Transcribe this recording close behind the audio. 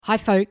Hi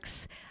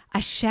folks,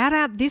 a shout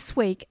out this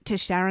week to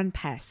Sharon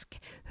Pask,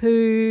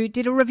 who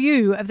did a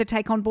review of the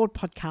Take On Board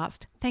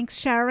podcast. Thanks,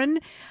 Sharon.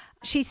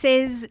 She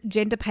says,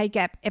 gender pay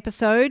gap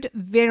episode,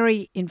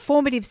 very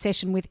informative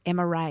session with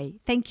Emma Ray.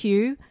 Thank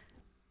you.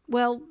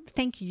 Well,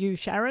 thank you,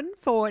 Sharon,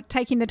 for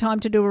taking the time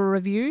to do a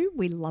review.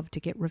 We love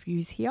to get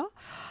reviews here.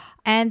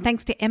 And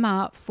thanks to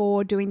Emma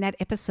for doing that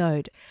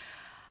episode.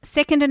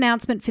 Second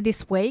announcement for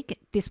this week.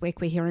 This week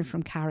we're hearing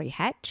from Kari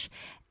Hatch.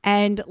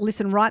 And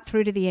listen right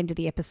through to the end of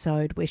the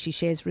episode where she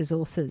shares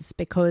resources,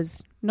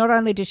 because not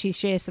only does she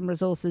share some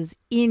resources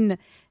in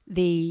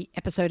the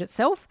episode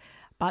itself,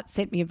 but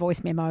sent me a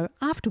voice memo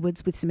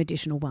afterwards with some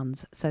additional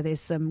ones. So there's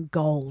some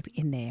gold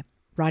in there.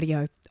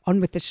 Rightio,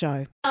 on with the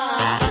show.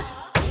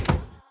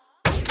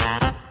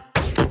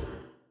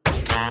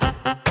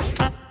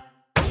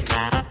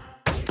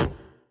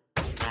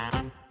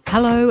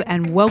 Hello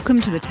and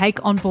welcome to the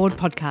Take On Board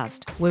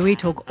podcast, where we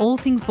talk all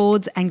things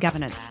boards and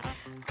governance.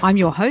 I'm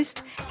your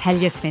host,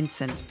 Helja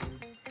Svensson.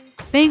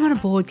 Being on a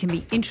board can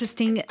be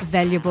interesting,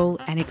 valuable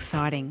and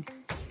exciting,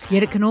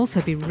 yet it can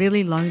also be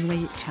really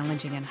lonely,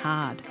 challenging and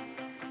hard.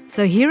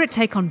 So here at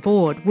Take On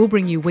Board, we'll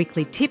bring you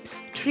weekly tips,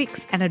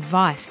 tricks and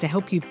advice to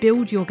help you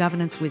build your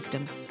governance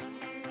wisdom.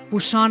 We'll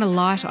shine a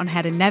light on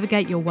how to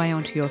navigate your way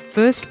onto your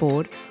first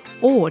board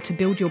or to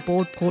build your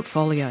board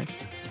portfolio.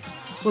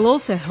 We'll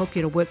also help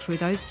you to work through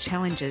those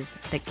challenges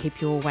that keep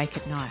you awake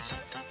at night.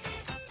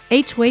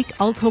 Each week,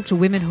 I'll talk to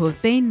women who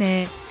have been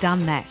there,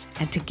 done that,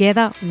 and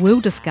together we'll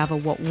discover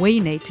what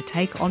we need to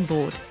take on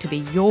board to be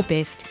your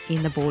best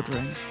in the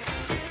boardroom.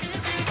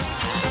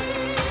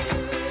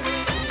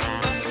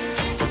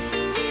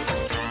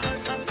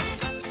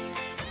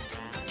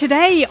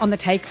 Today on the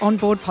Take On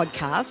Board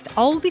podcast,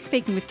 I'll be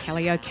speaking with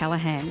Kelly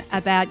O'Callaghan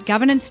about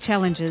governance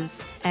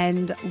challenges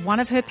and one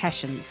of her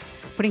passions,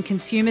 putting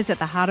consumers at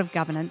the heart of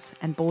governance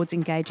and boards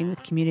engaging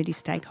with community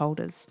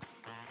stakeholders.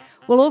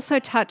 We'll also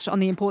touch on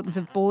the importance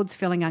of boards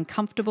feeling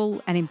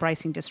uncomfortable and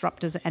embracing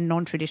disruptors and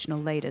non-traditional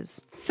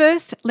leaders.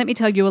 First, let me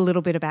tell you a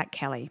little bit about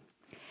Kelly.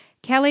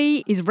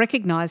 Kelly is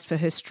recognised for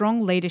her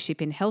strong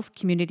leadership in health,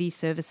 community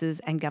services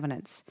and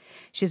governance.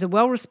 She's a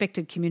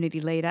well-respected community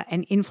leader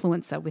and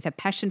influencer with a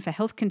passion for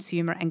health,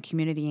 consumer and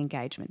community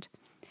engagement.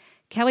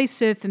 Kelly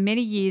served for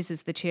many years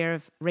as the chair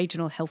of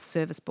Regional Health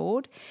Service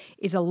Board,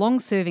 is a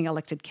long-serving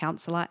elected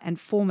councillor and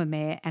former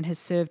mayor, and has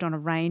served on a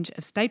range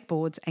of state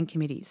boards and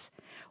committees.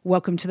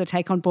 Welcome to the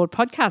Take On Board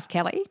podcast,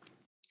 Kelly.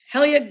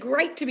 Helja,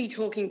 great to be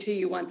talking to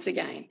you once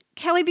again.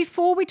 Kelly,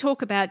 before we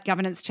talk about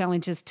governance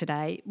challenges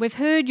today, we've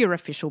heard your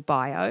official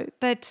bio,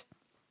 but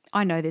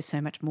I know there's so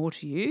much more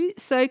to you.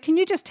 So can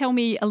you just tell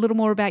me a little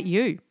more about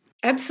you?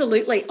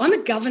 Absolutely. I'm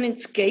a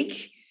governance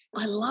geek.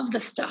 I love the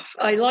stuff.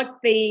 I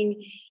like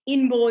being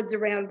in boards,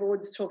 around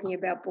boards, talking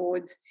about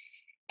boards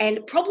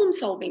and problem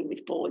solving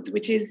with boards,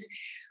 which is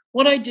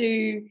what I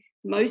do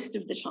most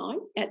of the time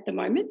at the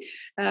moment.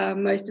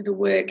 Most of the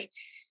work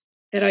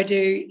that I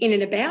do in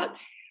and about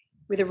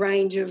with a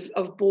range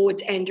of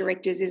boards and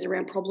directors is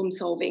around problem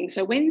solving.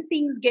 So when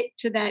things get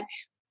to that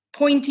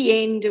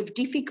pointy end of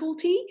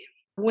difficulty,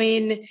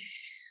 when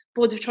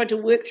boards have tried to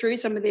work through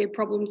some of their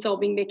problem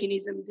solving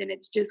mechanisms and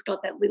it's just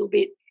got that little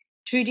bit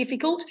too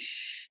difficult,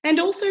 and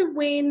also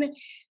when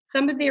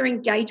some of their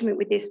engagement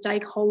with their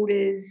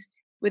stakeholders,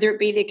 whether it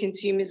be their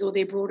consumers or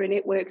their broader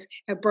networks,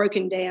 have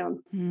broken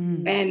down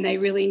and they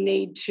really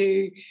need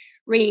to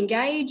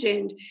re-engage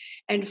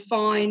and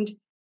find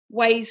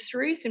ways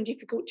through some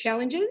difficult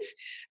challenges.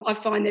 I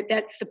find that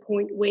that's the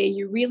point where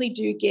you really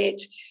do get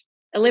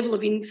a level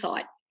of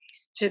insight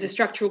to the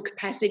structural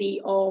capacity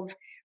of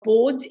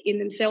boards in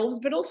themselves,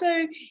 but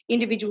also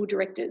individual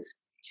directors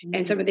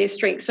and some of their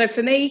strengths. So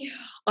for me,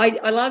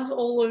 I love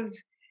all of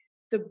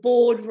the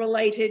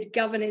board-related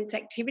governance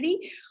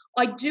activity.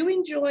 I do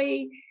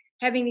enjoy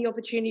having the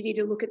opportunity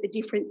to look at the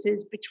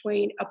differences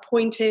between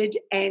appointed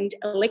and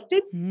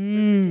elected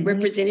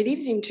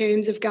representatives in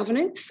terms of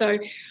governance. So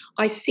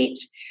I sit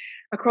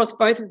across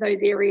both of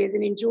those areas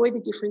and enjoy the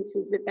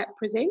differences that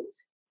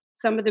presents,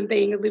 some of them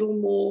being a little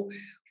more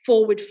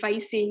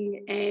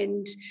forward-facing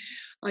and,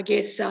 I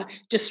guess,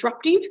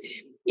 disruptive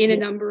in a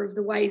number of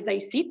the ways they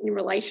sit in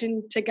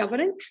relation to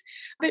governance.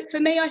 But for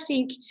me, I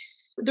think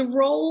the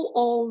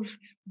role of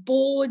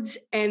boards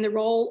and the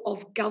role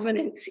of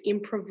governance in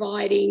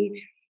providing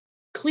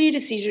clear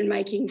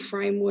decision-making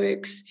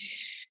frameworks,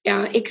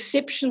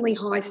 exceptionally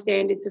high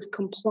standards of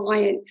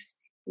compliance,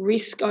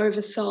 risk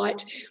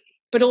oversight,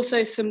 but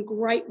also some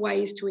great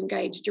ways to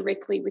engage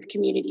directly with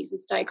communities and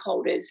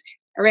stakeholders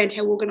around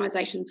how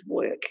organisations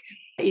work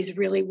is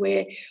really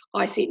where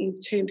I sit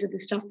in terms of the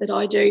stuff that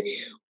I do.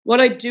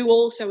 What I do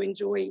also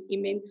enjoy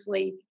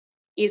immensely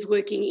is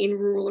working in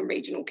rural and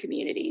regional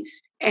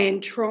communities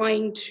and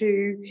trying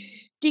to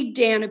dig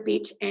down a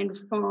bit and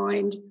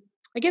find,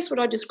 I guess, what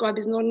I describe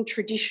as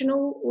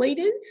non-traditional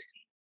leaders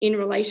in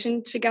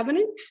relation to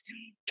governance.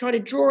 Try to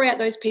draw out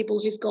those people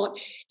who've got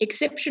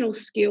exceptional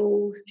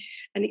skills,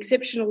 an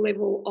exceptional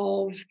level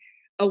of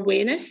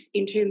awareness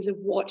in terms of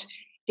what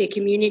their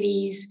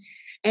communities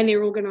and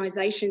their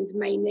organisations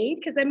may need,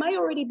 because they may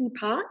already be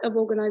part of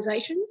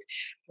organisations,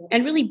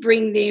 and really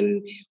bring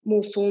them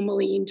more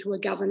formally into a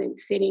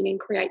governance setting and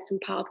create some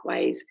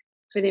pathways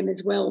for them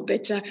as well.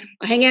 But I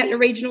hang out in a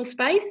regional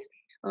space.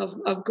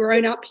 I've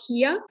grown up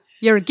here.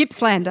 You're a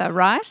Gippslander,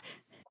 right?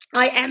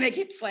 I am a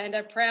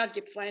Gippslander, proud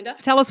Gippslander.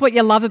 Tell us what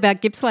you love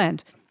about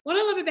Gippsland. What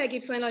I love about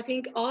Gippsland, I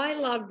think I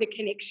love the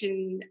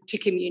connection to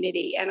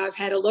community, and I've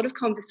had a lot of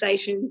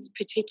conversations,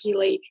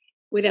 particularly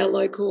with our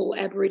local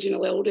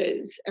Aboriginal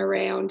elders,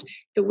 around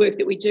the work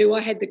that we do.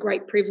 I had the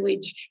great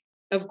privilege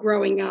of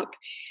growing up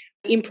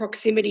in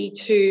proximity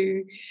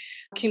to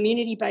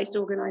community-based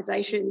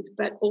organisations,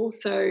 but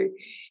also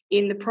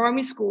in the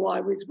primary school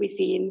I was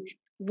within,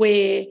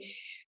 where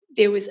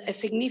there was a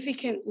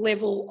significant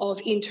level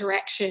of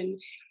interaction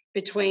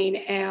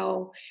between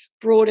our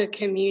broader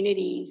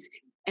communities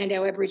and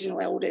our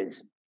Aboriginal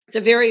elders. So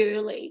very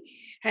early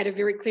had a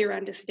very clear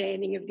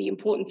understanding of the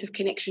importance of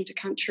connection to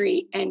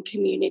country and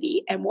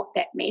community and what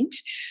that meant.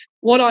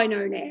 What I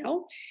know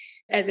now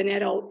as an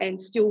adult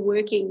and still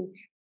working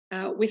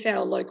with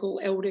our local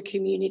elder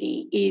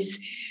community is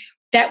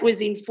that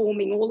was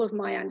informing all of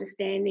my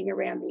understanding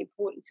around the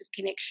importance of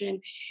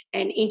connection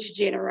and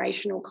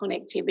intergenerational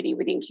connectivity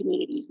within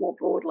communities more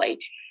broadly,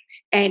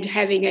 and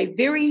having a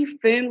very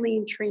firmly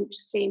entrenched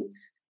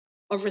sense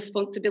of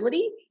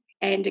responsibility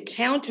and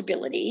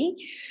accountability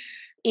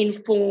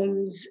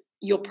informs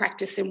your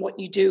practice and what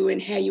you do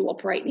and how you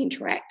operate and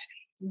interact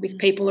with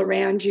people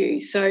around you.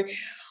 So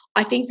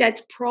I think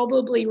that's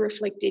probably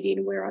reflected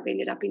in where I've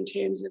ended up in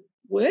terms of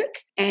work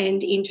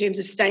and in terms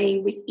of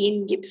staying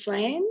within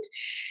Gippsland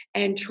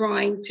and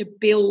trying to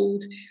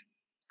build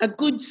a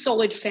good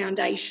solid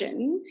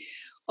foundation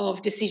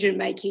of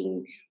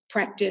decision-making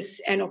practice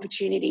and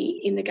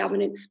opportunity in the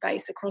governance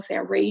space across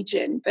our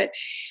region. But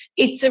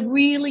it's a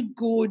really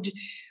good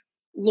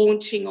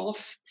launching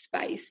off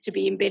space to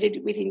be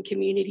embedded within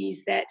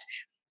communities that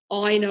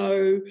I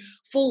know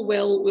full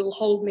well will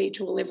hold me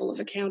to a level of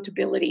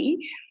accountability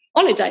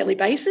on a daily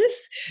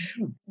basis,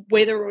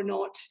 whether or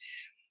not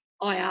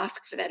I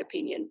ask for that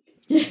opinion.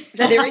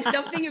 So there is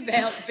something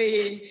about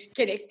being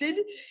connected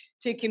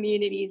to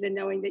communities and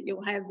knowing that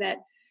you'll have that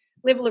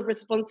level of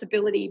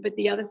responsibility. But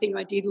the other thing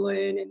I did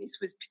learn, and this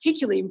was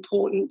particularly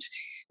important,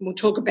 and we'll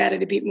talk about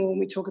it a bit more when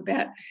we talk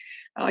about,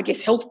 I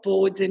guess, health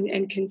boards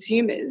and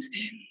consumers,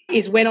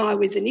 is when I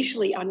was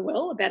initially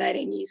unwell about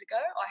 18 years ago.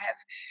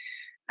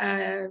 I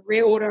have a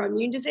rare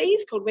autoimmune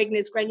disease called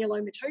Wegener's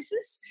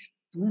granulomatosis.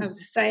 It was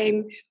the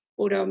same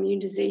autoimmune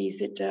disease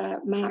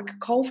that Mark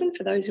Colvin,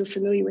 for those who are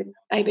familiar with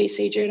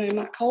ABC journo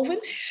Mark Colvin,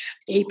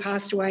 he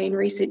passed away in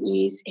recent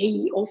years.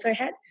 He also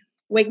had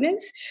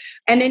Wegener's,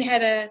 and then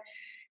had a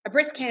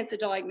breast cancer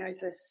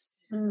diagnosis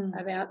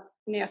about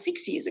now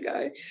 6 years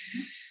ago.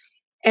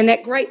 And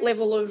that great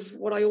level of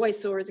what I always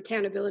saw as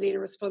accountability and a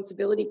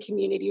responsibility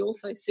community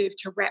also served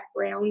to wrap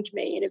round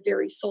me in a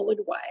very solid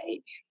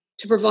way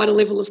to provide a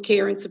level of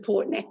care and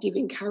support and active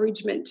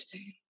encouragement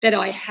that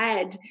I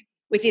had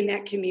within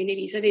that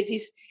community. So there's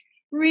this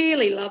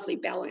really lovely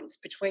balance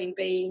between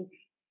being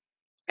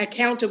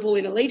accountable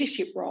in a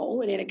leadership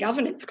role and in a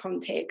governance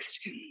context,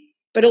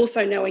 but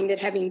also knowing that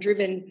having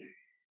driven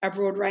a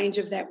broad range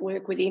of that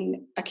work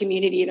within a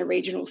community in a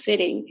regional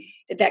setting,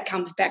 that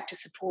comes back to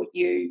support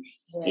you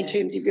in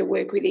terms of your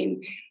work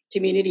within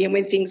community, and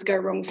when things go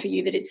wrong for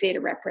you, that it's there to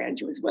wrap around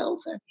you as well.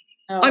 So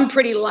I'm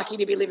pretty lucky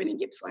to be living in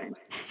Gippsland.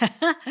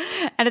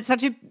 And it's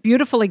such a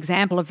beautiful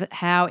example of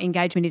how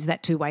engagement is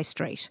that two-way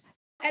street.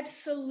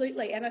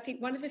 Absolutely. And I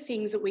think one of the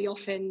things that we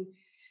often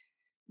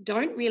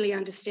don't really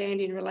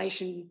understand in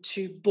relation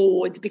to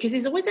boards, because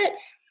there's always that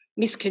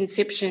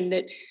misconception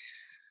that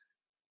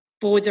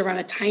boards are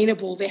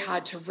unattainable, they're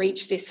hard to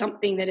reach, there's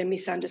something that are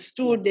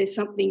misunderstood, there's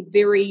something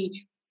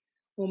very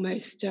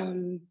almost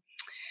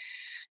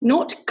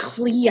not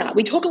clear.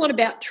 We talk a lot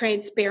about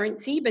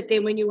transparency, but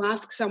then when you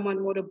ask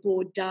someone what a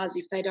board does,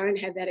 if they don't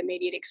have that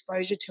immediate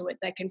exposure to it,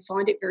 they can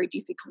find it very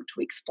difficult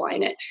to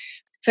explain it.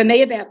 For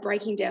me, about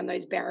breaking down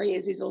those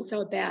barriers is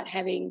also about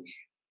having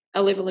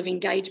a level of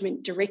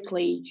engagement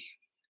directly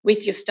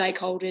with your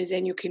stakeholders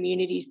and your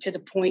communities to the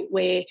point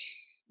where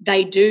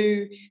they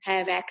do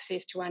have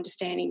access to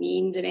understanding the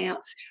ins and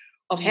outs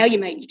of how you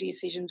make your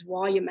decisions,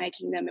 why you're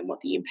making them, and what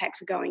the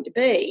impacts are going to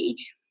be,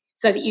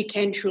 so that you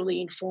can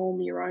truly inform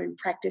your own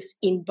practice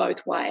in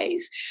both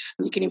ways.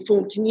 You can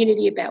inform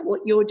community about what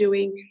you're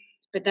doing,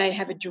 but they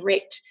have a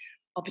direct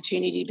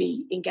opportunity to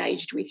be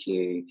engaged with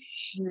you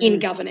in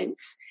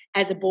governance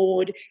as a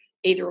board,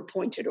 either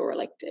appointed or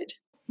elected.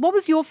 What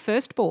was your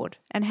first board,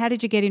 and how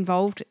did you get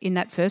involved in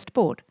that first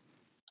board?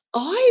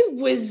 I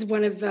was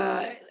one of,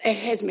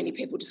 as many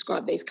people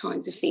describe these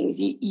kinds of things,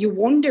 you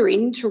wander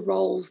into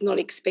roles not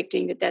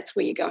expecting that that's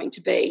where you're going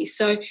to be.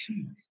 So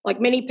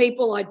like many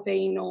people, I'd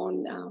been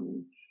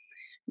on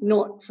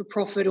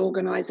not-for-profit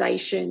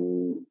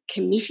organisation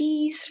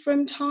committees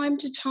from time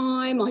to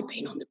time. I'd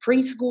been on the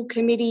preschool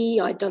committee.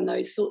 I'd done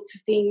those sorts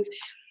of things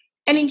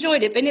and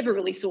enjoyed it, but never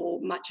really saw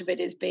much of it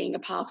as being a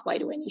pathway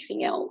to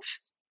anything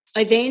else.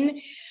 I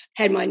then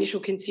had my initial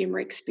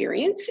consumer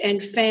experience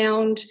and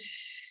found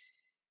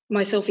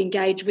myself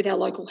engaged with our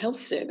local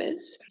health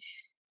service.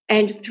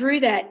 And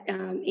through that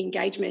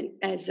engagement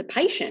as a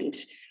patient,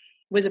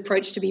 was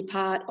approached to be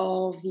part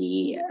of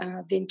the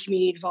then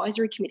Community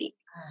Advisory Committee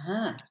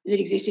that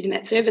existed in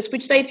that service,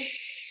 which they'd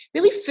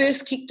really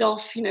first kicked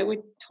off,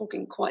 we're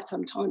talking quite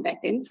some time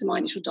back then, so my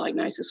initial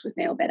diagnosis was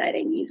now about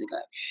 18 years ago.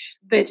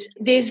 But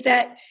there's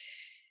that,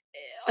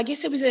 I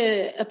guess it was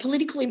a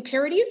political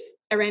imperative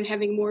around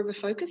having more of a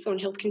focus on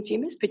health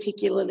consumers,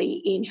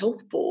 particularly in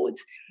health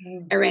boards,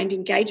 around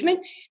engagement.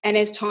 And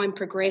as time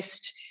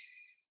progressed,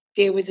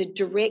 there was a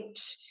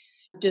direct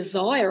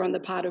desire on the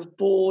part of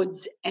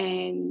boards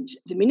and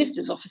the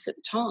Minister's office at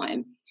the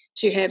time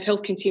to have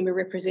health consumer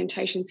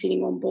representation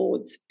sitting on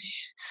boards.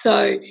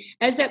 So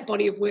as that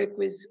body of work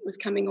was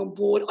coming on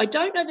board, I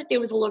don't know that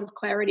there was a lot of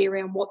clarity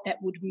around what that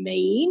would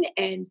mean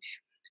and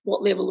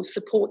what level of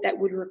support that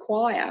would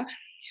require.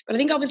 But I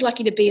think I was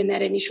lucky to be in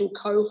that initial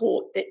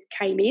cohort that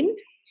came in.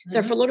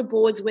 So for a lot of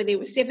boards where there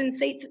were 7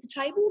 seats at the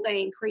table,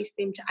 they increased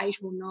them to 8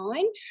 or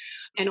 9.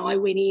 And I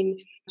went in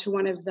to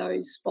one of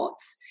those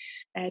spots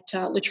at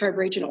La Trobe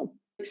Regional.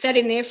 Sat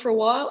in there for a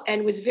while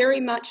and was very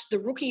much the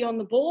rookie on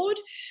the board,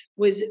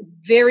 was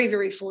very,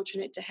 very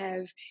fortunate to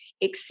have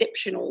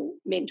exceptional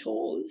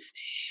mentors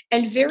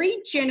and very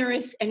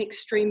generous and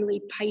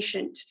extremely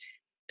patient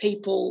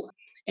people.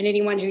 And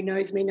anyone who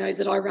knows me knows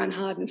that I run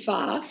hard and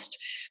fast.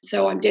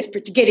 So I'm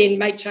desperate to get in,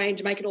 make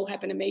change, make it all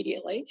happen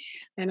immediately.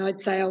 And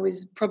I'd say I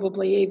was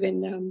probably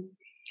even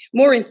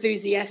more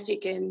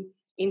enthusiastic and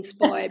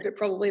inspired, but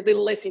probably a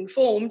little less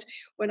informed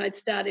when I'd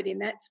started in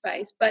that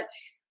space. But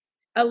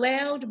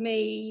allowed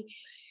me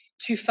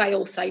to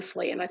fail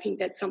safely. And I think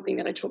that's something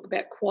that I talk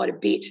about quite a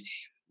bit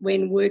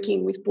when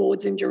working with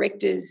boards and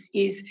directors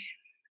is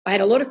I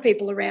had a lot of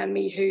people around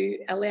me who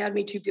allowed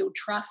me to build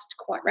trust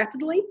quite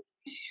rapidly,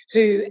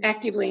 who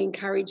actively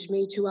encouraged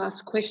me to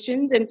ask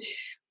questions. And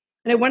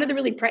one of the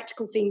really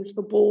practical things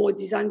for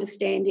boards is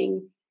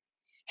understanding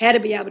how to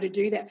be able to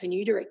do that for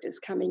new directors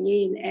coming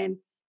in. And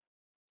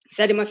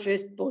so in my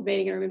first board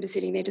meeting, I remember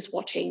sitting there just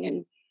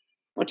watching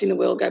the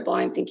world go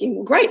by and thinking,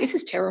 well, great, this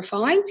is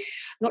terrifying. I'm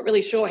not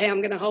really sure how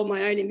I'm going to hold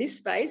my own in this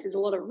space. There's a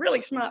lot of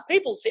really smart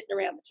people sitting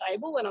around the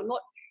table and I'm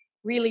not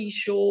really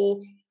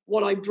sure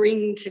what I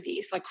bring to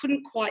this. I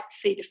couldn't quite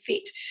see the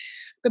fit.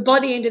 But by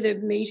the end of the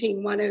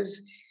meeting, one of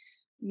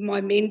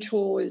my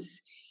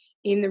mentors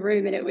in the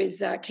room, and it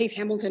was Keith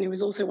Hamilton, who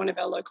was also one of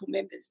our local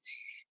members,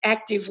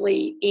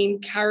 actively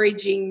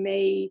encouraging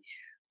me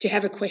to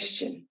have a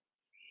question.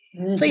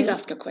 Please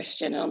ask a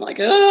question. And I'm like,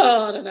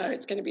 I don't know,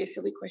 it's going to be a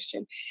silly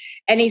question.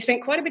 And he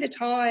spent quite a bit of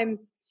time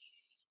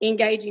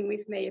engaging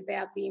with me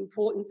about the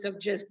importance of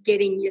just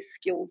getting your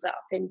skills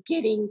up and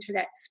getting to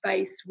that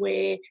space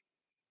where,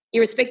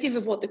 irrespective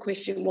of what the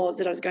question was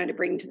that I was going to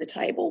bring to the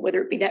table,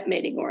 whether it be that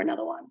meeting or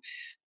another one,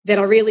 that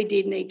I really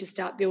did need to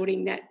start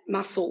building that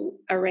muscle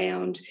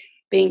around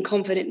being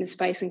confident in the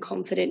space and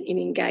confident in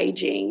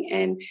engaging.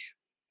 And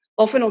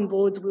often on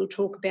boards, we'll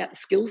talk about the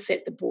skill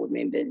set the board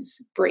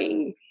members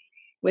bring,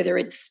 whether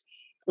it's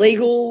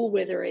legal,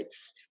 whether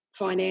it's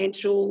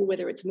financial,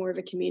 whether it's more of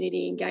a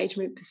community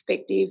engagement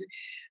perspective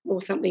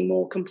or something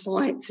more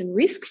compliance and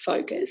risk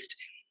focused.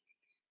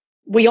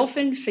 We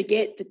often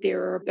forget that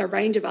there are a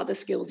range of other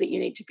skills that you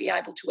need to be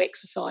able to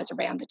exercise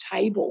around the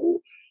table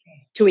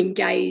to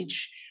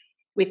engage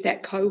with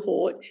that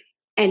cohort,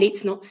 and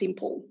it's not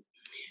simple.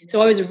 So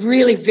I was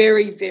really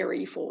very,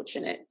 very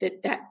fortunate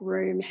that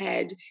room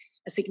had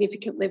a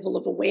significant level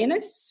of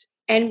awareness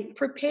and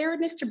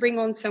preparedness to bring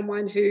on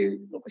someone who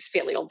was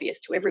fairly obvious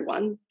to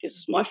everyone. This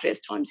was my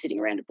first time sitting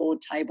around a board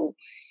table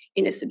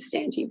in a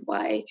substantive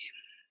way,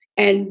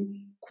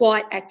 and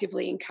quite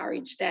actively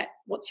encourage that.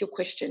 What's your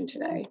question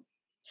today?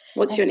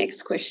 What's your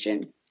next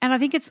question? And I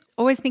think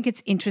always think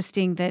it's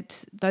interesting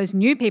that those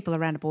new people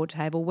around a board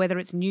table, whether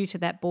it's new to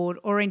that board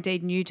or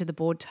indeed new to the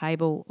board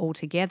table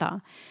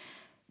altogether,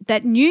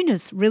 that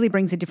newness really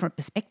brings a different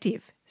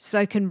perspective.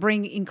 So can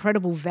bring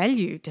incredible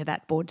value to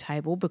that board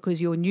table because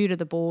you're new to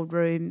the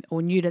boardroom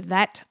or new to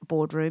that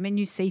boardroom and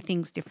you see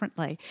things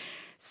differently.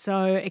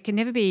 So it can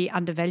never be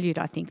undervalued,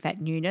 I think,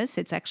 that newness.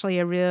 It's actually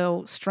a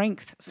real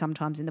strength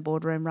sometimes in the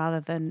boardroom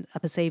rather than a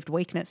perceived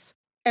weakness.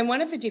 And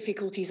one of the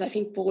difficulties I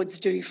think boards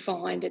do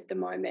find at the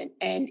moment,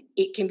 and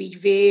it can be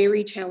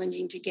very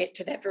challenging to get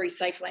to that very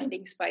safe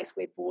landing space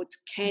where boards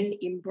can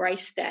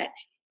embrace that,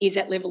 is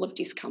that level of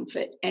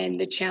discomfort and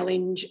the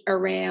challenge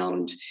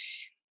around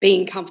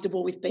being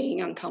comfortable with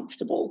being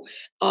uncomfortable.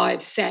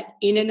 I've sat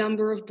in a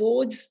number of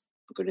boards,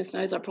 goodness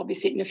knows I probably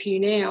sit in a few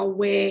now,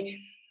 where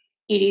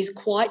it is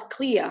quite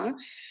clear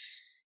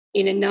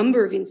in a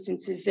number of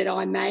instances that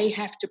I may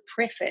have to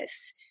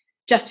preface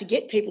just to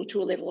get people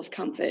to a level of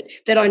comfort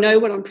that I know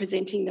what I'm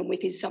presenting them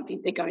with is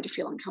something they're going to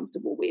feel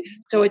uncomfortable with.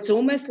 So it's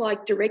almost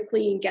like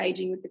directly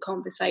engaging with the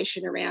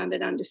conversation around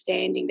and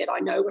understanding that I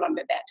know what I'm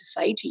about to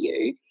say to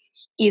you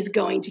is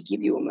going to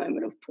give you a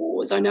moment of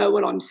pause. I know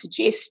what I'm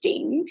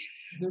suggesting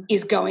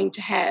is going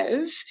to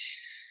have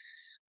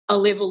a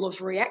level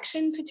of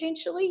reaction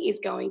potentially, is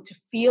going to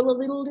feel a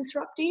little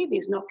disruptive,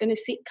 is not going to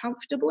sit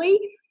comfortably.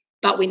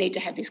 but we need to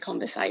have this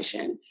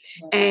conversation.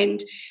 Right.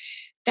 And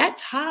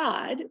that's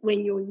hard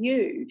when you're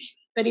new.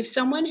 But if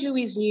someone who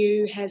is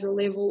new has a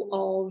level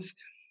of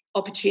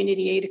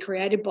opportunity either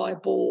created by a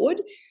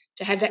board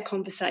to have that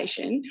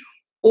conversation,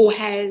 or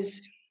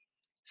has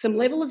some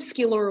level of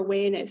skill or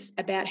awareness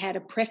about how to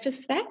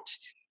preface that,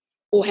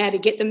 or how to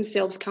get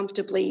themselves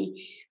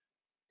comfortably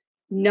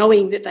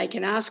knowing that they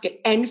can ask it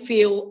and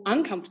feel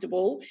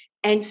uncomfortable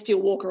and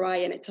still walk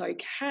away and it's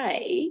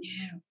okay,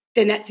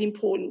 then that's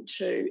important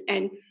too.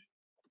 And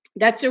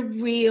that's a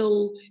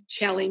real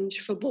challenge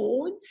for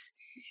boards.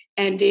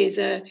 And there's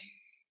a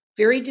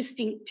very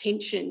distinct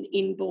tension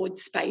in board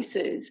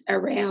spaces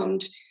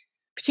around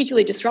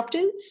particularly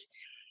disruptors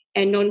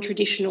and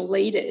non-traditional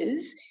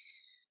leaders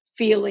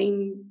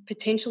feeling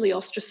potentially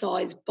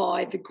ostracised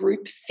by the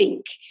group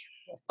think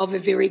of a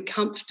very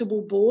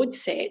comfortable board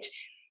set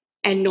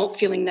and not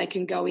feeling they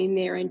can go in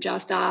there and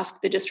just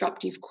ask the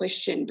disruptive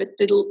question. But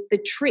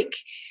the trick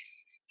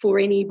for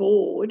any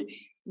board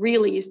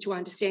really is to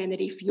understand that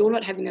if you're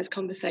not having those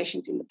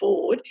conversations in the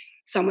board,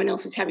 someone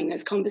else is having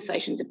those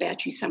conversations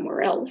about you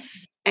somewhere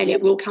else, and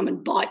it will come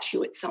and bite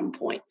you at some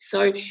point.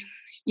 So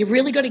you've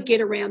really got to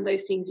get around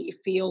those things that you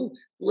feel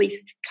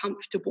least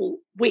comfortable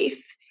with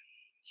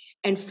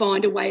and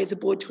find a way as a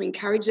board to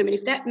encourage them. And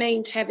if that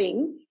means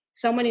having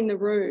someone in the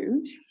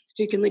room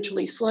who can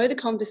literally slow the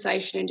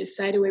conversation and just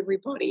say to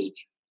everybody,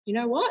 you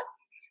know what?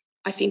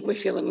 I think we're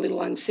feeling a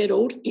little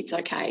unsettled. It's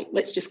okay.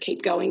 Let's just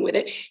keep going with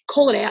it.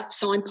 Call it out,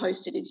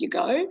 signpost it as you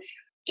go.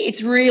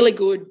 It's really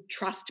good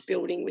trust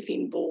building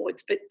within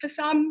boards, but for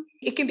some,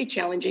 it can be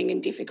challenging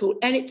and difficult,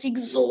 and it's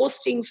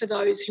exhausting for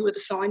those who are the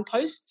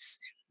signposts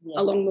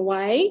along the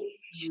way.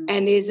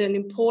 And there's an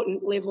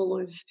important level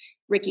of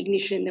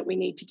recognition that we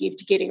need to give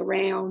to getting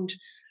around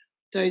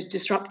those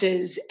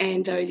disruptors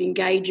and those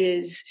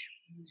engagers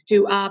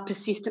who are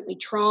persistently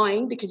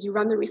trying, because you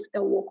run the risk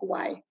they'll walk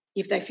away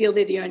if they feel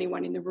they're the only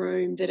one in the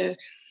room that are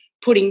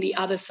putting the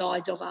other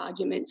sides of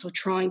arguments or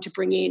trying to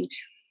bring in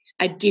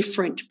a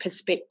different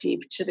perspective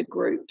to the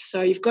group.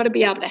 So you've got to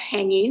be able to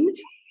hang in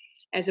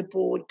as a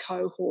board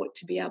cohort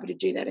to be able to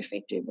do that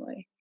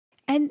effectively.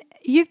 And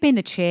you've been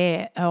the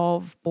chair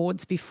of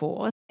boards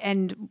before,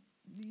 and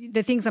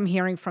the things I'm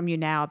hearing from you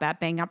now about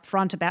being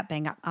upfront, about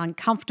being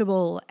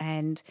uncomfortable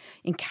and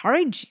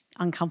encourage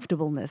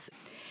uncomfortableness.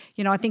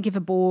 You know, I think if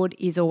a board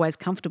is always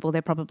comfortable,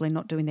 they're probably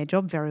not doing their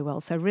job very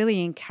well. So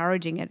really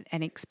encouraging it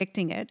and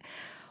expecting it.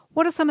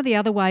 What are some of the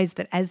other ways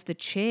that as the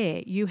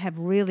chair you have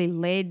really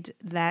led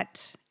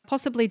that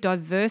possibly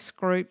diverse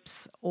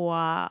groups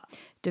or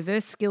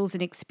diverse skills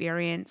and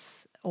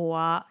experience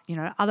or, you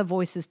know, other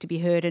voices to be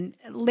heard and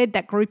led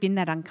that group in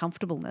that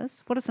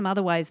uncomfortableness? What are some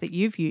other ways that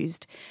you've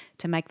used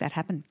to make that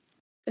happen?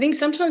 I think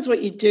sometimes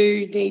what you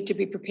do need to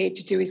be prepared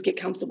to do is get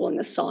comfortable in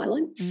the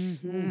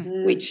silence,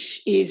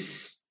 which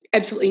is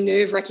absolutely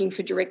nerve-wracking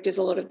for directors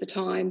a lot of the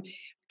time.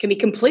 It can be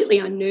completely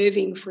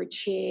unnerving for a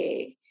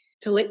chair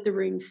to let the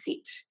room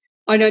sit.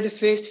 I know the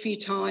first few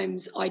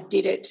times I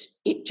did it,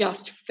 it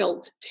just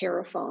felt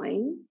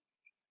terrifying,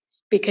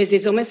 because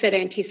there's almost that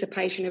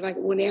anticipation of, like,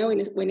 well,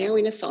 we're now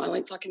in a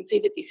silence. I can see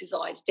that this is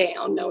eyes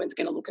down. No one's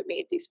going to look at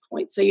me at this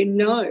point. So, you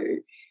know,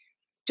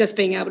 just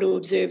being able to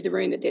observe the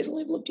room, that there's a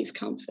level of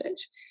discomfort.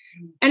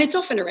 And it's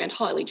often around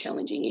highly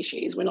challenging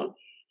issues. We're not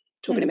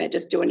talking about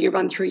just doing, you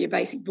run through your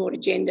basic board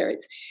agenda.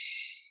 It's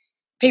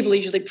people are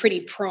usually pretty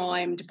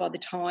primed by the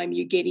time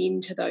you get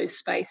into those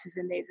spaces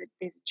and there's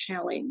a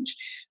challenge.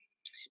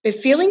 But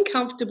feeling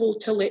comfortable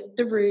to let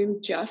the room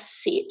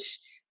just sit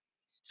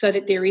so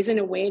that there is an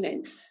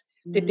awareness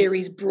that there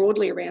is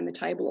broadly around the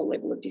table a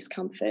level of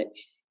discomfort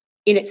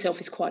in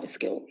itself is quite a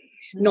skill.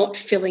 Not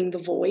filling the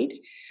void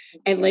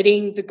and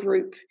letting the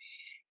group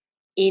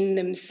in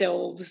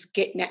themselves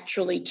get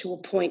naturally to a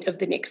point of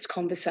the next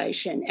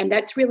conversation. And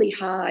that's really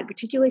hard,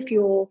 particularly if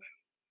you're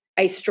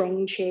a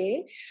strong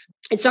chair.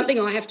 It's something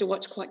I have to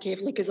watch quite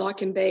carefully, because I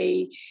can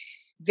be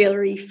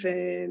very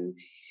firm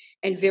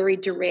and very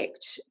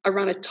direct. I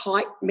run a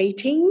tight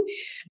meeting,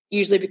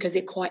 usually because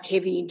they're quite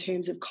heavy in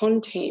terms of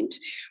content,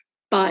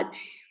 but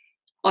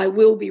I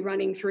will be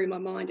running through my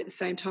mind at the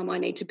same time I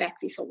need to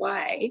back this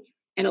away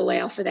and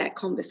allow for that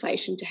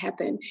conversation to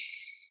happen.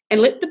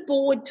 And let the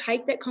board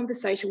take that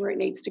conversation where it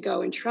needs to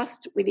go, and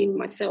trust within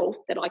myself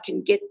that I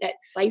can get that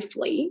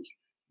safely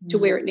to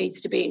where it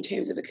needs to be in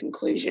terms of a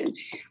conclusion.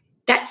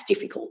 That's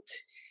difficult,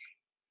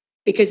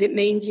 because it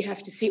means you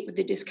have to sit with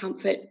the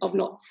discomfort of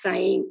not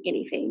saying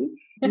anything,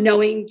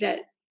 knowing that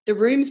the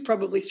room's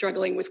probably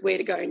struggling with where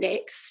to go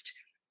next,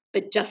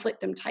 but just let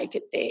them take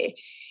it there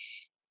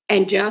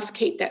and just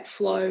keep that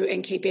flow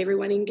and keep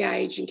everyone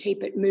engaged and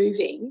keep it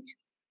moving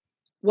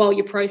while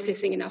you're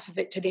processing enough of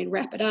it to then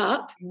wrap it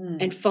up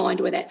and find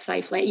where that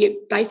safe land.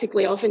 You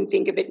basically often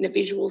think of it in a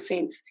visual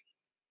sense.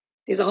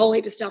 There's a whole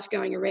heap of stuff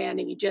going around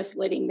and you're just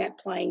letting that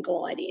plane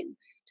glide in.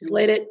 Just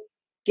let it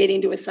get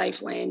into a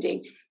safe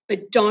landing,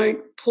 but don't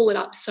pull it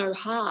up so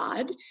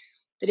hard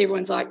that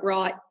everyone's like,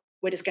 right,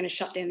 we're just going to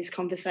shut down this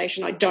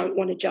conversation. I don't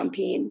want to jump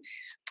in.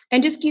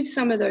 And just give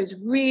some of those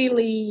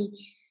really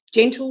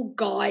gentle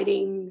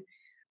guiding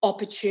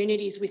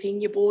opportunities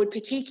within your board,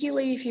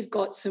 particularly if you've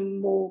got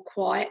some more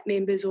quiet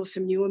members or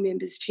some newer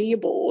members to your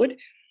board.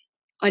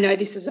 I know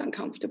this is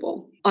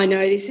uncomfortable. I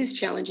know this is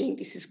challenging.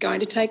 This is going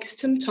to take us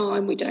some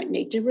time. We don't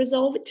need to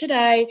resolve it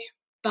today,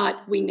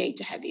 but we need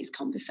to have these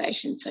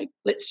conversations. So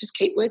let's just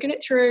keep working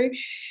it through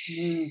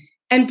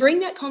and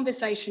bring that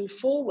conversation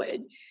forward.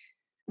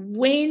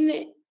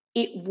 When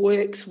it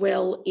works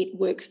well, it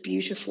works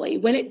beautifully.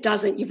 When it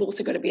doesn't, you've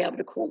also got to be able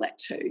to call that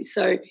too.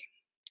 So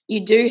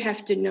you do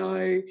have to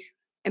know,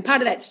 and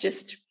part of that's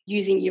just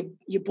using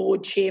your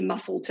board chair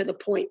muscle to the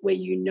point where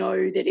you know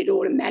that it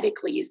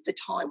automatically is the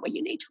time where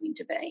you need to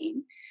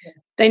intervene. Yeah.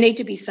 They need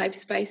to be safe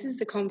spaces.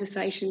 The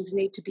conversations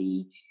need to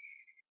be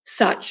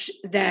such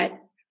that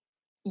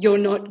you're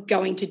not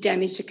going to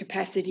damage the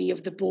capacity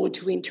of the board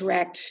to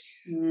interact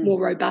more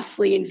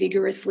robustly and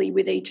vigorously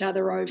with each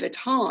other over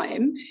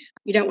time.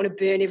 You don't want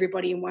to burn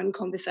everybody in one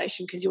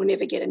conversation because you'll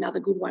never get another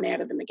good one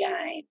out of them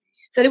again.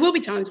 So there will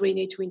be times where you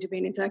need to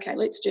intervene and say, okay,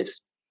 let's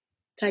just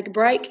take a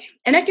break.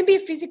 And that can be a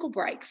physical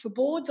break. For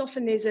boards,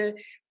 often there's a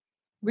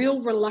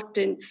real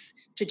reluctance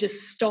to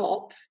just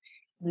stop,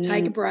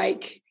 take a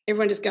break,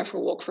 everyone just go for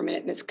a walk for a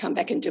minute and let's come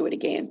back and do it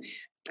again.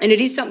 And it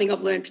is something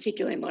I've learned,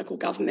 particularly in local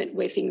government,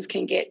 where things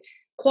can get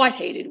quite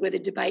heated, where the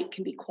debate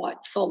can be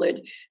quite solid.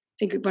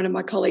 I think one of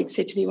my colleagues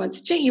said to me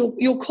once, gee,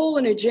 you'll call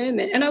an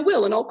adjournment. And I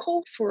will, and I'll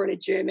call for an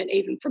adjournment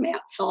even from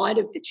outside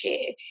of the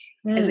chair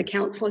as a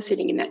councillor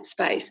sitting in that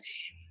space.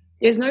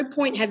 There's no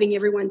point having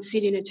everyone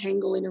sit in a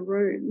tangle in a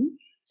room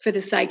for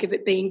the sake of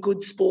it being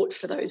good sport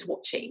for those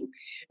watching.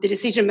 The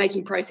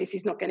decision-making process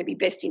is not going to be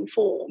best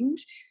informed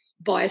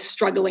by a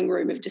struggling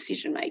room of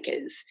decision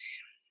makers.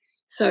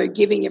 So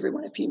giving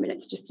everyone a few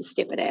minutes just to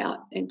step it out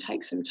and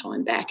take some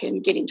time back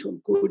and get into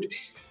a good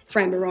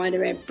frame of mind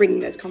around bringing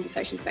those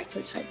conversations back to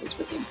the table is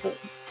really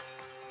important.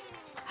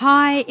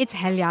 Hi, it's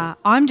Helia.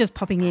 I'm just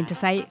popping in to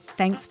say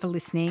thanks for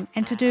listening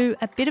and to do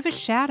a bit of a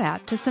shout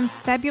out to some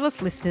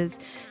fabulous listeners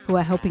who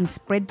are helping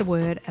spread the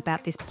word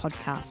about this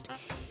podcast.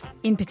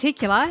 In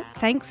particular,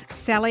 thanks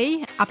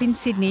Sally up in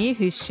Sydney,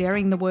 who's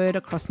sharing the word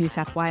across New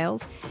South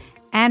Wales,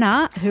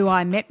 Anna, who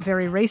I met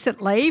very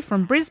recently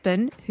from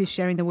Brisbane, who's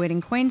sharing the word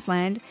in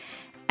Queensland,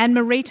 and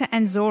Marita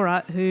and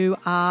Zora, who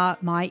are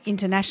my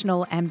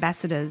international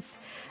ambassadors.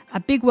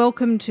 A big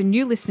welcome to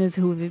new listeners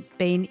who have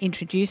been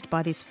introduced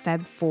by this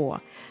Fab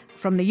Four,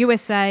 from the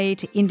USA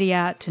to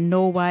India to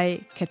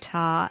Norway,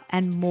 Qatar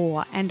and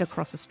more, and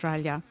across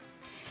Australia.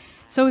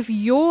 So if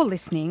you're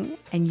listening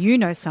and you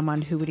know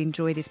someone who would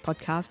enjoy this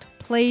podcast,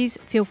 please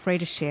feel free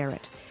to share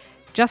it.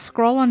 Just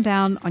scroll on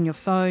down on your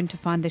phone to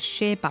find the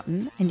share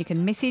button and you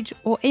can message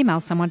or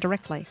email someone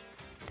directly.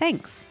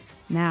 Thanks.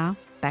 Now,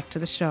 back to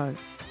the show.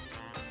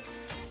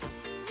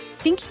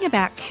 Thinking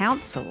about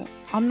council,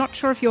 I'm not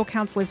sure if your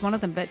council is one of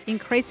them, but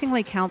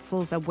increasingly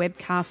councils are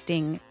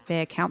webcasting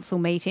their council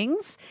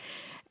meetings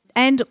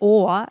and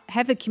or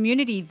have the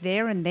community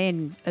there and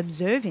then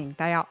observing.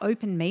 They are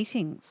open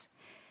meetings.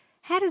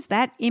 How does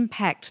that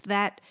impact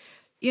that,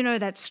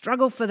 that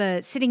struggle for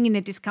the sitting in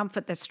the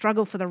discomfort, that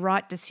struggle for the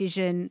right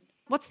decision?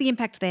 What's the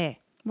impact there?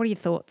 What are your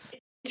thoughts?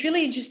 It's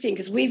really interesting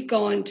because we've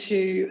gone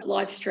to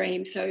live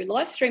stream. So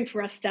live stream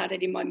for us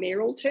started in my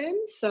mayoral term.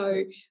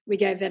 So we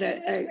gave that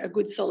a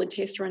good solid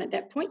test run at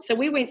that point. So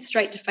we went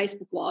straight to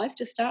Facebook Live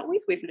to start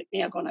with. We've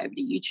now gone over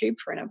to YouTube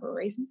for a number of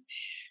reasons.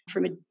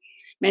 From a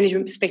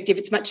management perspective,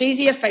 it's much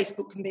easier.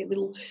 Facebook can be a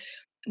little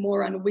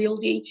more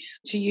unwieldy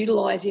to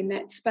utilise in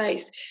that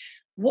space.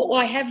 What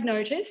I have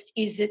noticed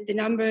is that the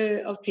number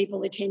of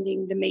people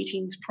attending the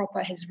meetings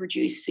proper has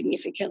reduced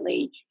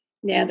significantly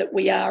now that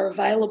we are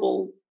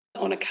available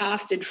on a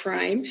casted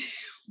frame.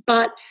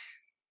 But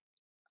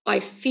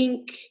I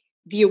think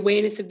the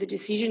awareness of the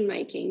decision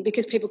making,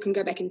 because people can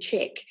go back and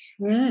check.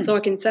 So I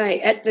can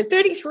say at the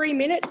 33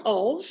 minute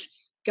of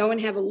go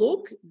and have a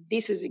look,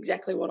 this is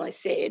exactly what I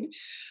said.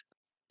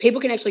 People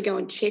can actually go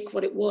and check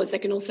what it was. They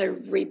can also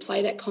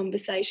replay that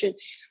conversation.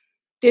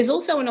 There's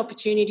also an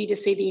opportunity to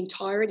see the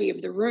entirety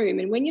of the room.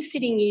 And when you're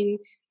sitting in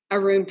a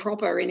room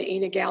proper in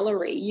a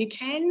gallery, you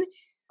can,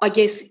 I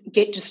guess,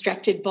 get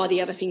distracted by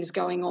the other things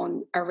going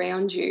on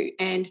around you.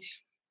 And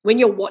when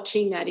you're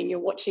watching that and you're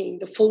watching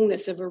the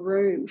fullness of a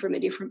room from a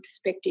different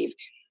perspective,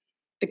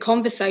 the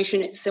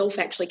conversation itself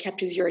actually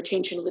captures your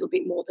attention a little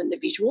bit more than the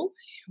visual.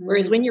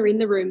 Whereas when you're in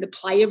the room, the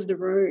play of the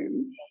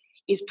room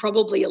is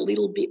probably a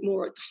little bit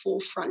more at the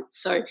forefront.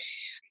 So if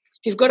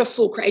you've got a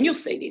full crowd, and you'll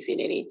see this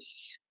in any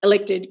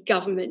elected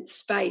government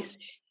space,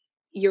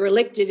 your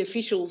elected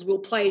officials will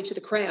play to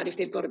the crowd if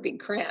they've got a big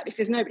crowd. If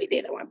there's nobody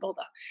there, they won't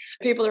bother.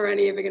 People are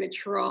only ever going to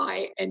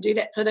try and do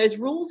that. So those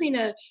rules in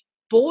a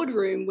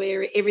boardroom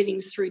where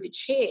everything's through the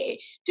chair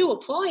do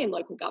apply in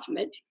local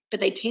government, but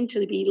they tend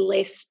to be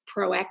less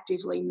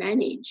proactively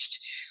managed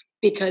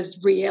because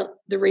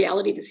the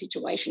reality of the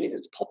situation is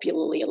it's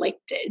popularly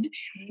elected.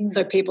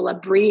 So people are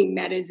bringing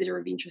matters that are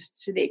of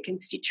interest to their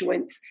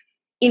constituents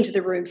into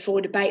the room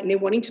for debate, and they're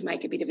wanting to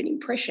make a bit of an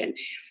impression.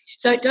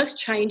 So it does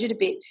change it a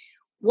bit.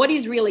 What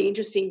is really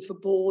interesting for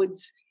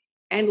boards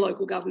and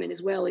local government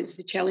as well is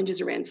the challenges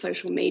around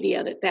social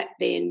media that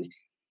then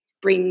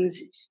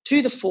brings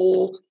to the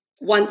fore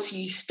once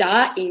you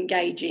start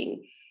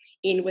engaging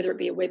in whether it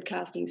be a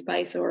webcasting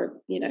space or,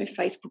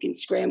 Facebook,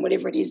 Instagram,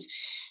 whatever it is.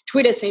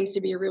 Twitter seems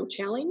to be a real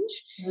challenge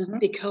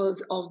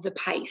because of the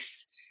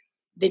pace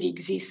that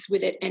exists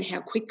with it and how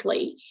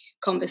quickly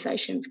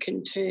conversations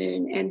can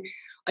turn. And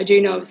I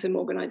do know of some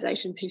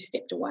organisations who've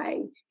stepped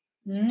away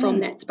from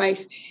that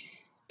space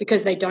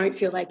because they don't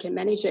feel they can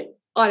manage it.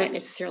 I don't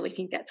necessarily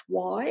think that's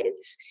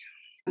wise,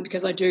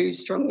 because I do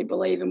strongly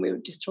believe, and we were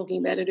just talking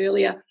about it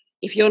earlier,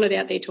 if you're not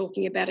out there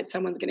talking about it,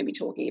 someone's going to be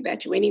talking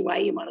about you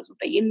anyway. You might as well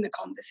be in the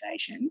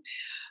conversation.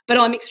 But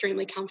I'm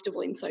extremely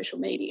comfortable in social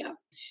media.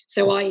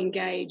 So I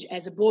engage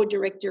as a board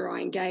director,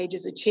 I engage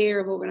as a chair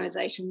of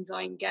organisations,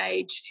 I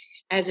engage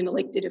as an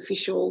elected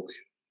official,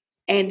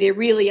 and there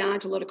really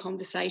aren't a lot of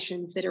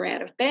conversations that are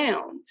out of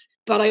bounds.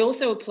 But I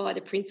also apply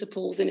the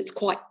principles, and it's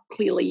quite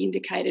clearly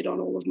indicated on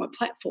all of my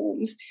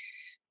platforms,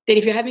 that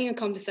if you're having a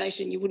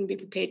conversation you wouldn't be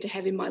prepared to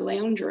have in my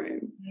lounge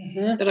room,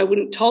 that I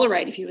wouldn't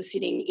tolerate if you were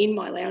sitting in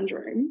my lounge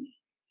room,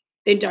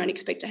 then don't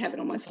expect to have it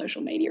on my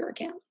social media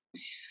account.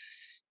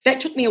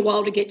 That took me a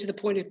while to get to the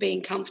point of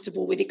being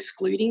comfortable with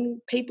excluding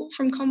people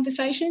from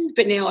conversations,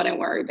 but now I don't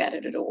worry about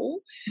it at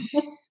all.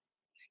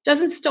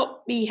 Doesn't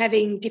stop me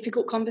having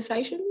difficult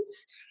conversations,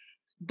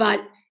 but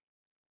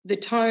the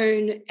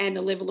tone and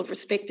the level of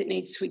respect that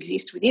needs to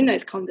exist within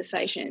those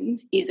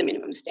conversations is a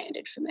minimum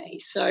standard for me.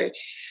 So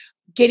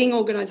getting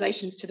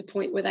organisations to the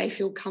point where they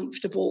feel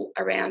comfortable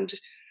around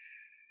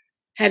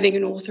having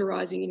an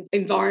authorising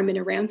environment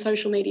around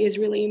social media is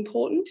really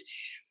important.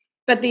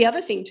 But the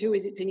other thing too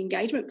is it's an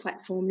engagement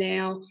platform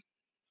now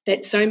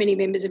that so many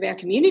members of our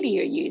community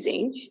are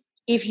using.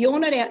 If you're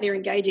not out there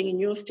engaging and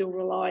you're still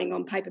relying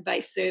on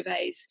paper-based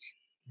surveys,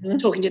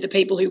 talking to the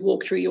people who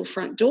walk through your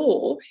front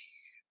door,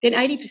 then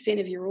 80%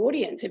 of your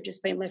audience have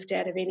just been left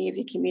out of any of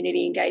your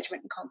community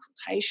engagement and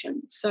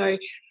consultation. So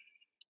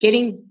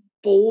getting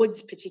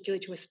boards particularly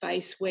to a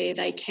space where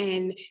they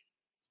can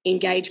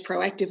engage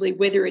proactively,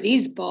 whether it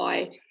is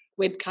by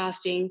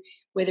webcasting,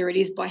 whether it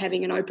is by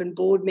having an open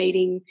board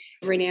meeting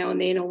every now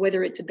and then, or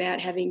whether it's about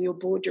having your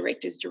board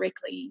directors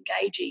directly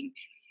engaging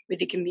with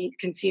the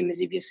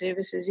consumers of your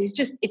services,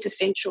 it's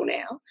essential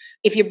now.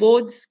 If your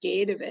board's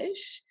scared of it,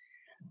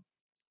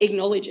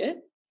 acknowledge it,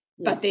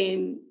 but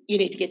then you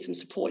need to get some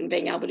support in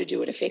being able to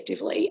do it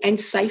effectively and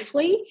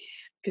safely,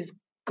 because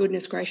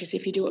goodness gracious,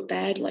 if you do it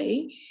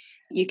badly,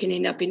 you can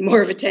end up in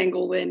more of a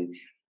tangle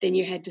than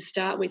you had to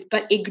start with.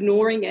 But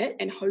ignoring it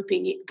and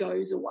hoping it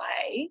goes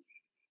away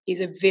is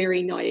a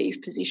very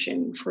naive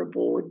position for a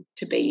board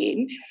to be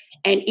in.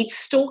 And it's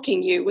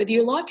stalking you, whether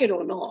you like it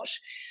or not.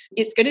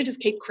 It's going to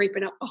just keep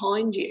creeping up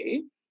behind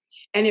you.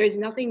 And there is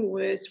nothing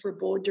worse for a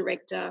board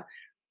director.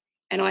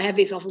 And I have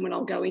this often when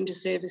I'll go into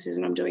services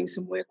and I'm doing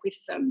some work with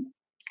them,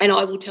 and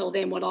I will tell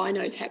them what I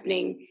know is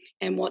happening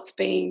and what's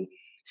being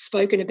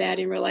spoken about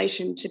in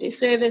relation to their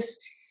service,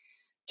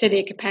 to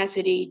their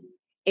capacity,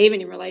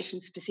 even in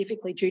relation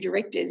specifically to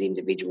directors,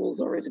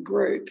 individuals or as a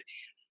group.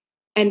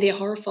 And they're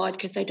horrified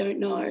because they don't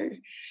know.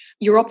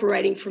 You're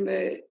operating from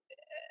a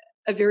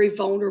very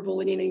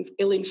vulnerable and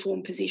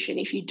ill-informed position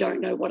if you don't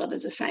know what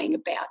others are saying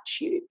about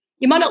you.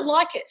 You might not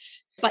like it,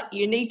 but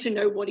you need to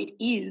know what it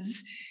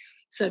is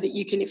so that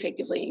you can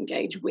effectively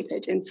engage with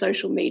it. And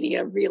social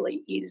media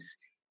really is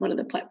one of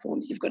the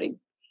platforms you've got to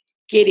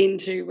get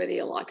into, whether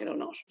you like it or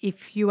not.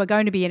 If you are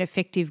going to be an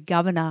effective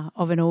governor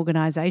of an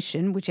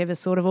organisation, whichever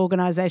sort of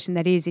organisation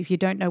that is, if you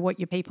don't know what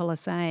your people are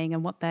saying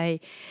and what they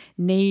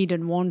need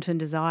and want and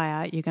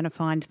desire, you're going to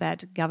find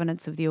that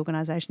governance of the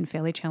organisation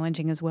fairly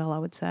challenging as well, I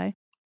would say.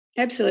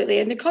 Absolutely.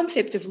 And the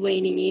concept of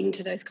leaning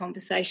into those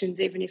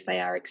conversations, even if they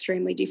are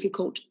extremely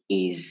difficult,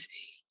 is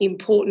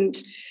important.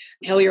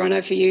 Helia, I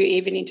know for you,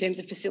 even in terms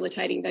of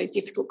facilitating those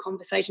difficult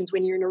conversations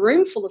when you're in a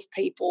room full of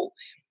people,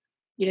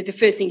 the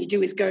first thing you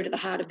do is go to the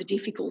heart of the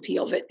difficulty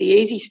of it. The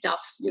easy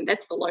stuff's,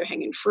 that's the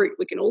low-hanging fruit.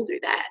 We can all do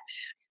that.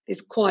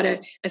 There's quite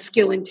a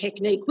skill and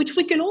technique, which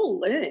we can all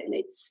learn.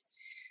 It's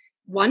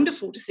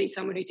wonderful to see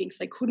someone who thinks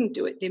they couldn't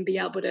do it then be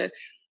able to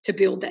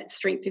build that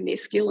strength in their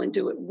skill and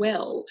do it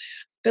well.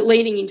 But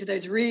leaning into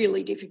those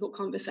really difficult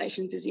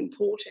conversations is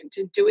important,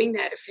 and doing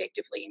that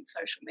effectively in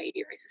social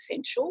media is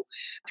essential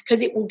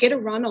because it will get a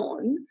run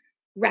on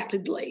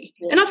rapidly.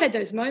 Yes. And I've had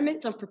those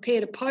moments. I've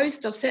prepared a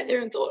post. I've sat there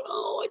and thought,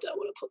 I don't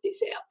want to put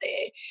this out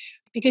there,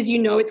 because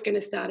it's going to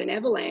start an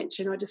avalanche.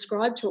 And I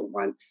described to it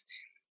once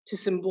to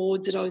some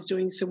boards that I was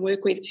doing some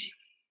work with.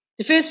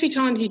 The first few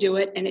times you do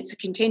it and it's a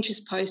contentious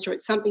post or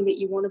it's something that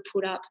you want to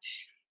put up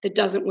that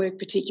doesn't work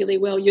particularly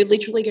well, you're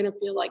literally going to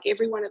feel like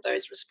every one of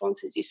those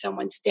responses is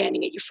someone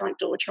standing at your front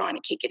door trying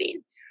to kick it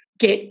in.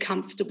 Get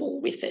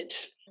comfortable with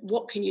it.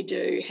 What can you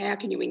do? How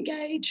can you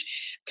engage?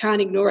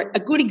 Can't ignore it. A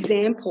good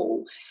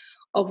example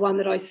of one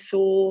that I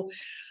saw,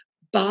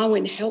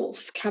 Barwon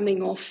Health,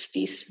 coming off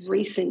this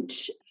recent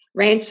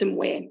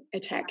ransomware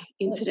attack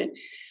incident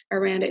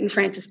around it, and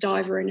Frances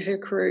Diver and her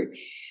crew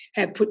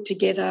have put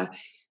together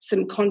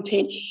some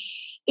content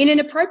in an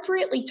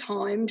appropriately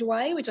timed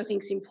way, which I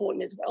think is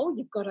important as well.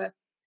 You've got to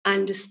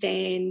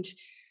understand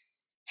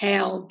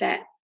how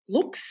that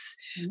looks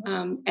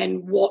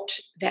and what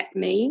that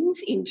means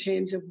in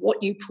terms of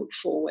what you put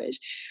forward.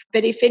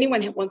 But if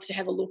anyone wants to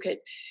have a look at,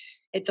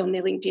 it's on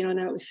their LinkedIn, I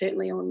know it was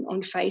certainly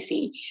on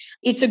Facey,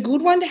 it's a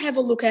good one to have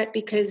a look at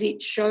because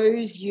it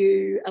shows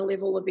you a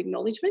level of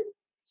acknowledgement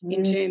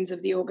in terms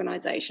of the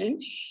organisation.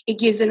 It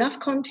gives enough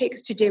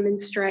context to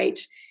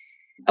demonstrate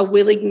a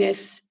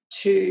willingness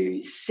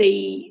to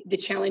see the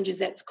challenges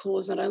that's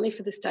caused not only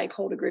for the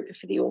stakeholder group but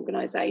for the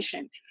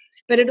organisation.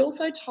 But it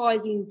also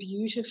ties in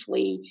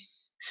beautifully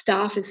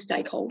staff as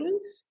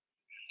stakeholders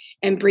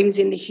and brings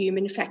in the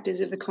human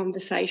factors of the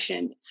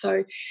conversation.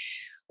 So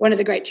one of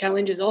the great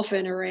challenges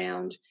often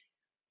around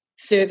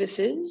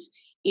services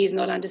is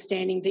not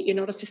understanding that you're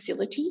not a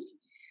facility.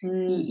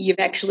 You've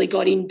actually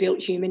got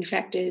inbuilt human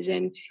factors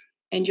and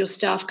your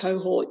staff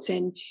cohorts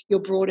and your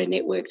broader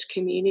networked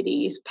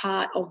community is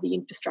part of the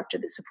infrastructure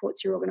that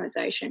supports your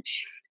organisation.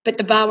 But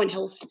the Barwon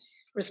Health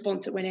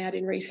response that went out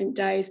in recent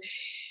days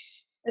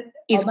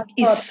is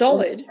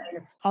solid.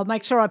 I'll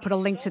make sure I put a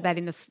link to that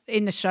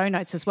in the show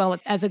notes as well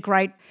as a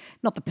great,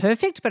 not the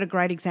perfect, but a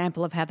great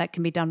example of how that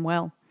can be done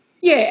well.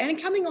 Yeah,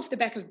 and coming off the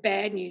back of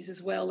bad news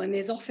as well, and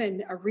there's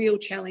often a real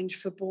challenge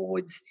for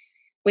boards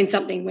when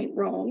something went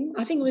wrong.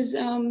 I think it was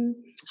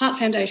Heart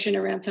Foundation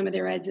around some of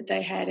their ads that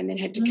they had and then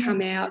had to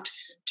come out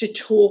to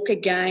talk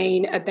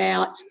again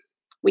about,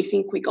 we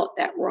think we got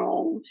that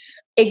wrong.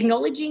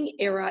 Acknowledging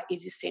error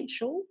is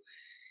essential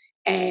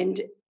and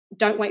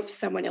don't wait for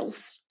someone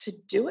else to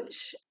do it.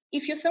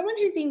 If you're someone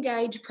who's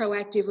engaged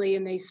proactively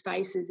in these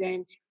spaces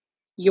and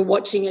you're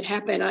watching it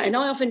happen, and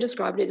I often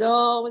describe it as,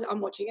 I'm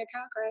watching a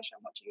car crash.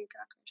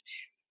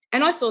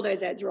 And I saw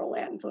those ads roll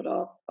out and thought,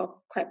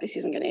 oh crap, this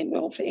isn't going to end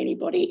well for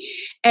anybody.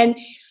 And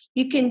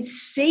you can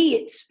see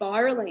it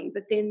spiralling,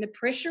 but then the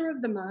pressure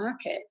of the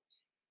market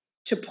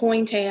to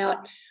point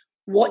out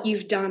what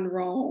you've done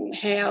wrong,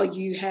 how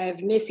you have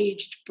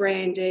messaged,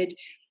 branded,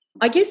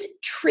 I guess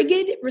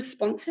triggered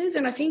responses.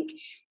 And I think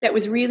that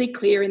was really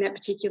clear in that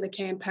particular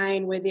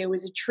campaign where there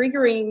was a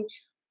triggering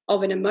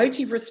of an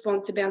emotive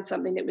response about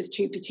something that was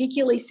too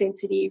particularly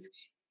sensitive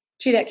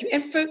to that.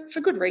 And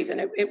for good reason,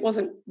 it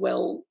wasn't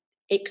well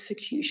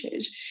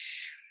executed.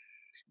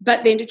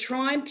 But then to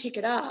try and pick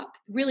it up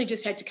really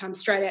just had to come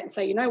straight out and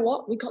say, you know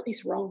what, we got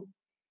this wrong.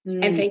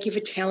 And thank you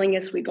for telling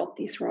us we got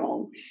this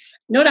wrong.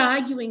 Not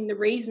arguing the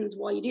reasons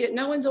why you did it.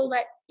 No one's all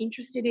that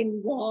interested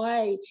in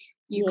why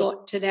you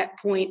got to that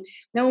point.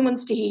 No one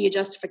wants to hear your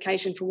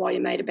justification for why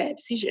you made a bad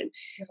decision.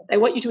 They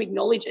want you to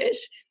acknowledge it.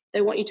 They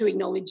want you to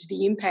acknowledge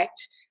the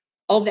impact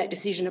of that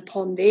decision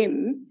upon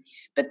them.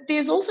 But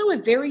there's also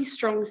a very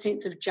strong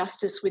sense of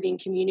justice within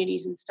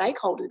communities and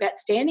stakeholders about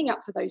standing up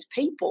for those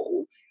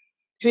people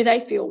who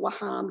they feel were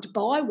harmed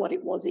by what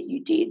it was that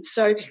you did.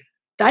 So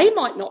they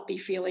might not be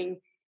feeling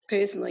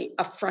personally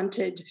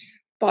affronted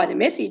by the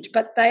message,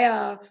 but they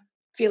are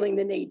feeling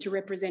the need to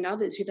represent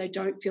others who they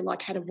don't feel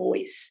like had a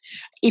voice.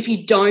 If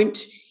you don't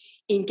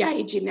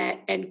engage in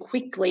that and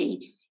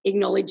quickly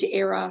acknowledge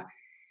error,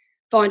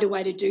 find a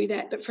way to do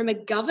that. But from a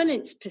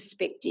governance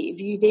perspective,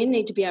 you then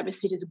need to be able to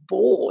sit as a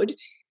board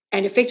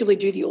and effectively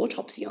do the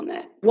autopsy on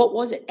that. What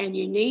was it? And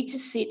you need to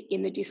sit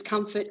in the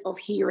discomfort of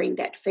hearing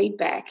that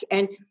feedback.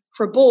 And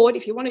for a board,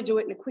 if you want to do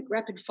it in a quick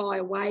rapid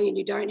fire way and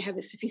you don't have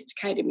a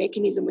sophisticated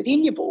mechanism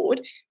within your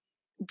board,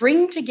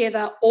 bring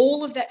together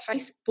all of that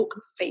Facebook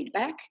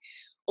feedback,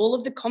 all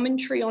of the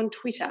commentary on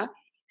Twitter,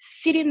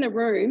 sit in the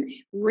room,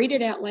 read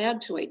it out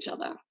loud to each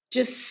other.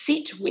 Just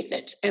sit with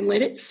it and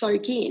let it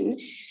soak in.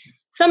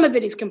 Some of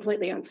it is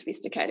completely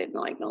unsophisticated,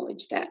 and I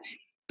acknowledge that.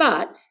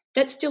 But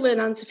that's still an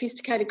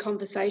unsophisticated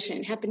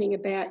conversation happening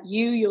about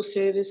you, your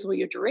service, or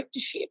your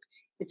directorship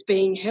that's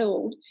being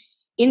held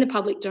in the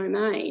public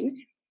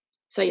domain.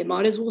 So you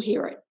might as well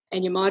hear it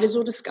and you might as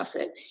well discuss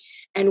it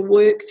and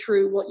work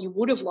through what you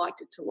would have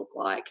liked it to look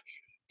like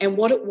and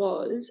what it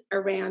was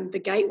around the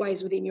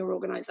gateways within your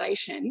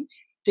organisation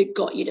that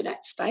got you to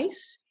that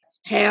space,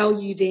 how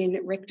you then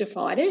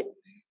rectified it,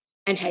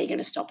 and how you're going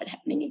to stop it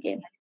happening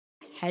again.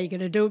 How are you going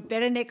to do it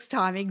better next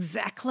time?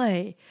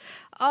 Exactly.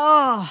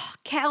 Oh,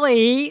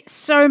 Kelly,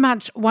 so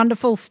much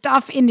wonderful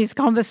stuff in this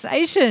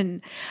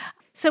conversation.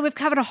 So we've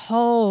covered a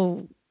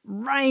whole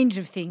range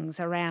of things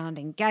around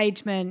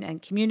engagement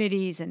and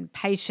communities and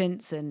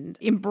patients and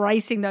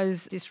embracing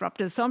those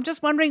disruptors. So I'm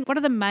just wondering, what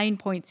are the main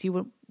points you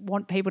would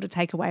want people to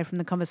take away from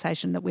the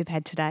conversation that we've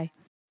had today?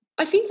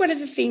 I think one of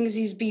the things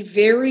is be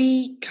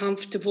very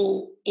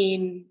comfortable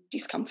in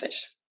discomfort.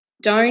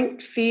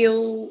 Don't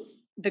feel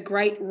the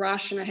great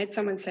rush. And I had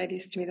someone say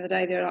this to me the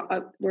other day,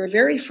 that we're a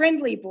very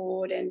friendly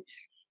board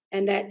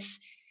and that's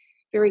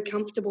very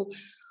comfortable.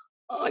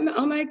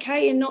 I'm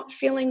okay in not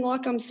feeling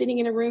like I'm sitting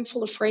in a room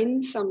full of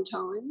friends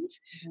sometimes.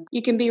 Mm-hmm.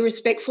 You can be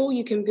respectful,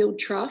 you can build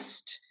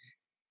trust,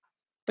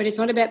 but it's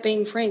not about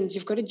being friends.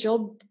 You've got a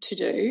job to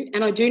do.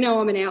 And I do know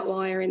I'm an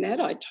outlier in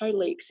that. I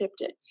totally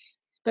accept it.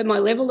 But my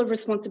level of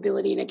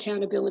responsibility and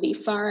accountability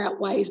far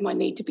outweighs my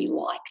need to be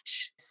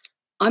liked.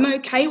 I'm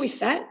okay with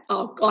that.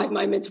 I have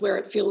moments where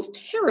it feels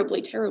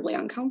terribly, terribly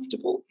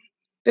uncomfortable.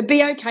 But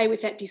be okay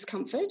with that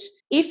discomfort.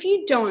 If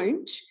you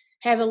don't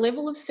have a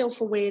level of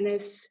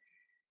self-awareness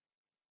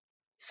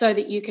so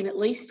that you can at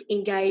least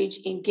engage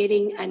in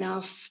getting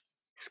enough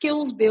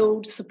skills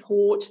build,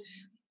 support,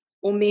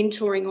 or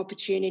mentoring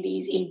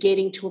opportunities in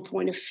getting to a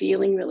point of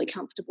feeling really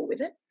comfortable with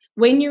it.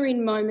 When you're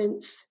in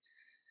moments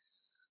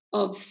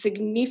of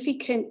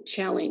significant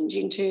challenge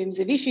in terms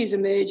of issues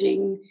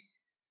emerging,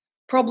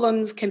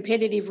 problems,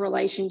 competitive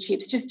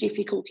relationships, just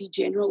difficulty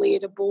generally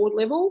at a board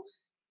level,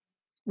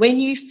 when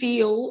you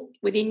feel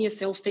within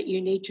yourself that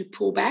you need to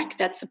pull back,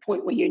 that's the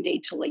point where you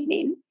need to lean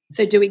in.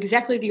 So do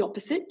exactly the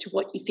opposite to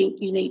what you think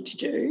you need to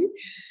do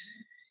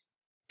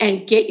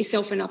and get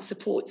yourself enough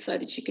support so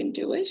that you can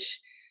do it.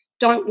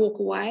 Don't walk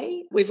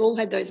away. We've all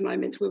had those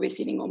moments where we're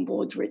sitting on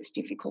boards where it's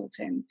difficult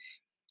and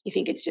you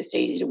think it's just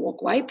easy to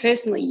walk away.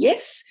 Personally,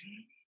 yes,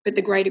 but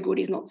the greater good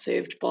is not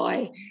served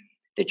by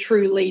the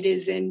true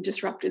leaders and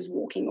disruptors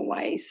walking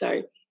away.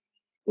 So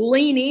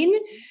lean in,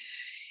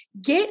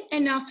 get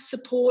enough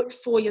support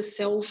for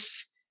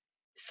yourself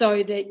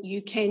so that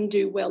you can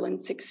do well and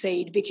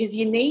succeed, because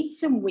you need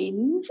some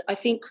wins. I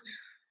think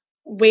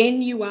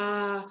when you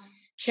are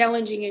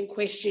challenging and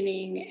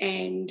questioning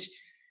and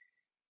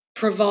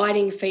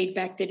providing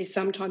feedback that is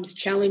sometimes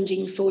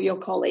challenging for your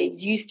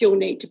colleagues, you still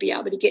need to be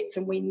able to get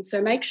some wins.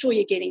 So make sure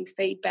you're getting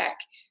feedback,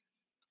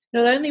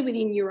 not only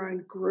within your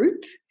own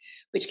group,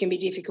 which can be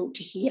difficult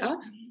to hear,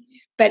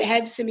 but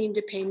have some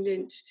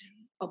independent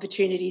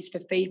opportunities for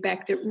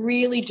feedback that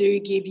really do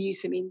give you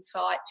some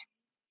insight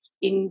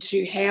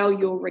into how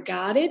you're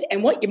regarded.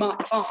 And what you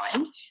might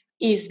find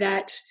is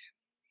that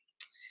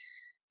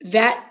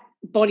that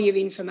body of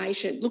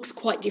information looks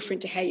quite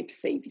different to how you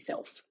perceive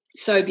yourself.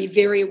 So be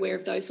very aware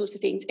of those sorts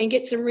of things and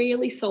get some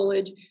really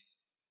solid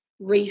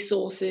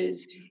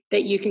resources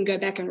that you can go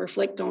back and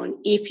reflect on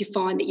if you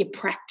find that your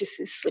practice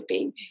is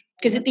slipping.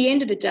 Because at the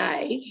end of the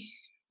day,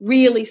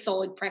 really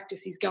solid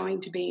practice is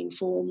going to be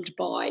informed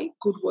by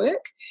good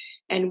work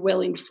and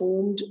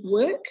well-informed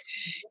work.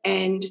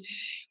 And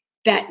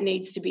that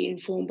needs to be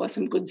informed by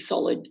some good,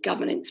 solid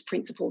governance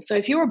principles. So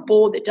if you're a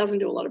board that doesn't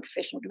do a lot of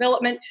professional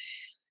development,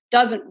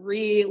 doesn't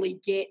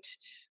really get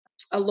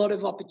a lot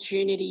of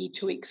opportunity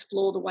to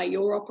explore the way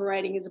you're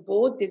operating as a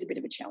board, there's a bit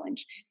of a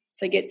challenge.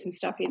 So get some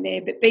stuff in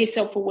there, but be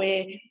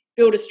self-aware,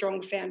 build a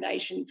strong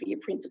foundation for your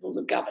principles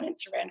of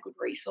governance around good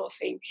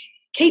resourcing.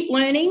 Keep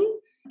learning,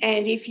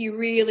 and if you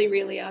really,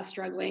 really are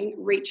struggling,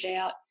 reach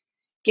out,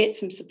 get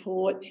some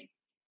support.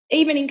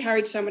 Even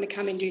encourage someone to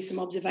come and do some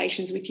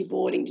observations with your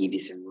board and give you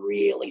some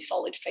really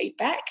solid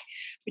feedback,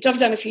 which I've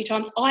done a few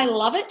times. I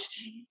love it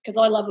because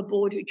I love a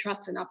board who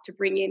trusts enough to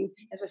bring in,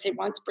 as I said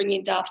once, bring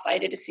in Darth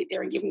Vader to sit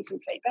there and give them some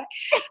feedback.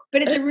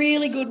 But it's a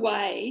really good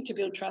way to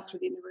build trust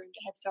within the room,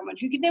 to have someone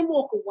who can then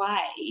walk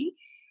away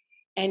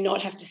and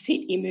not have to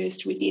sit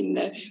immersed within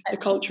the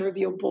culture of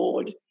your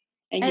board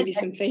and give you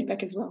some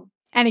feedback as well.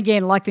 And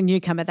again, like the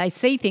newcomer, they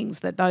see things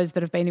that those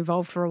that have been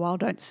involved for a while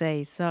don't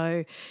see.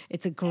 So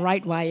it's a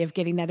great way of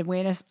getting that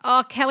awareness.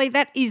 Oh, Kelly,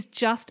 that is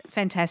just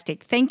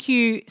fantastic. Thank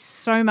you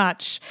so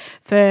much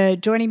for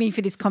joining me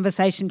for this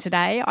conversation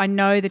today. I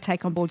know the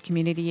Take On Board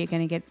community, you're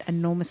going to get an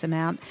enormous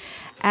amount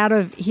out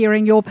of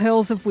hearing your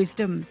pearls of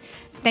wisdom.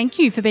 Thank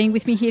you for being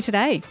with me here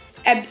today.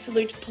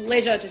 Absolute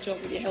pleasure to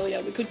talk with you,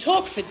 Helia. We could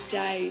talk for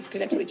days,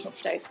 could absolutely talk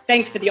for days.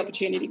 Thanks for the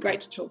opportunity.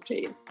 Great to talk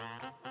to you.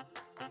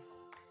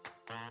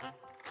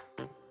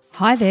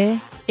 Hi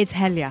there, it's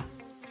Helia.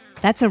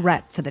 That's a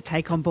wrap for the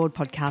Take On Board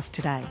podcast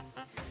today.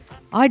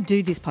 I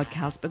do this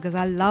podcast because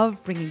I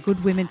love bringing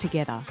good women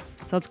together,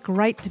 so it's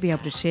great to be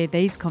able to share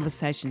these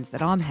conversations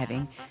that I'm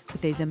having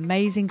with these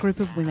amazing group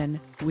of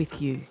women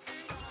with you.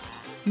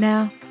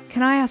 Now,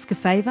 can I ask a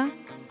favour?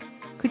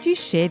 Could you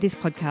share this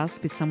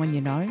podcast with someone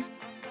you know?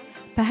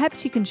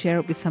 Perhaps you can share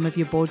it with some of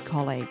your board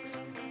colleagues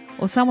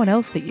or someone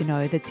else that you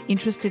know that's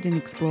interested in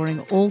exploring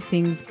all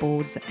things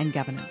boards and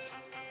governance.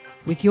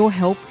 With your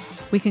help,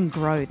 we can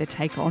grow the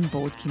Take On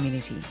Board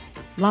community.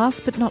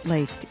 Last but not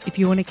least, if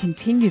you want to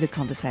continue the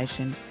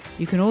conversation,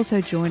 you can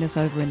also join us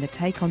over in the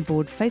Take On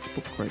Board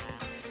Facebook group,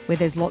 where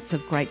there's lots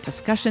of great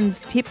discussions,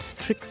 tips,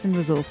 tricks and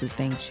resources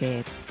being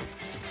shared.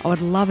 I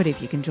would love it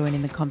if you can join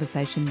in the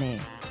conversation there.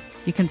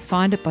 You can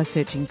find it by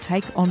searching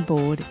Take On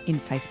Board in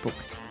Facebook.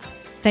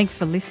 Thanks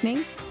for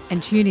listening,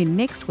 and tune in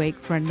next week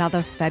for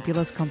another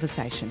fabulous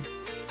conversation.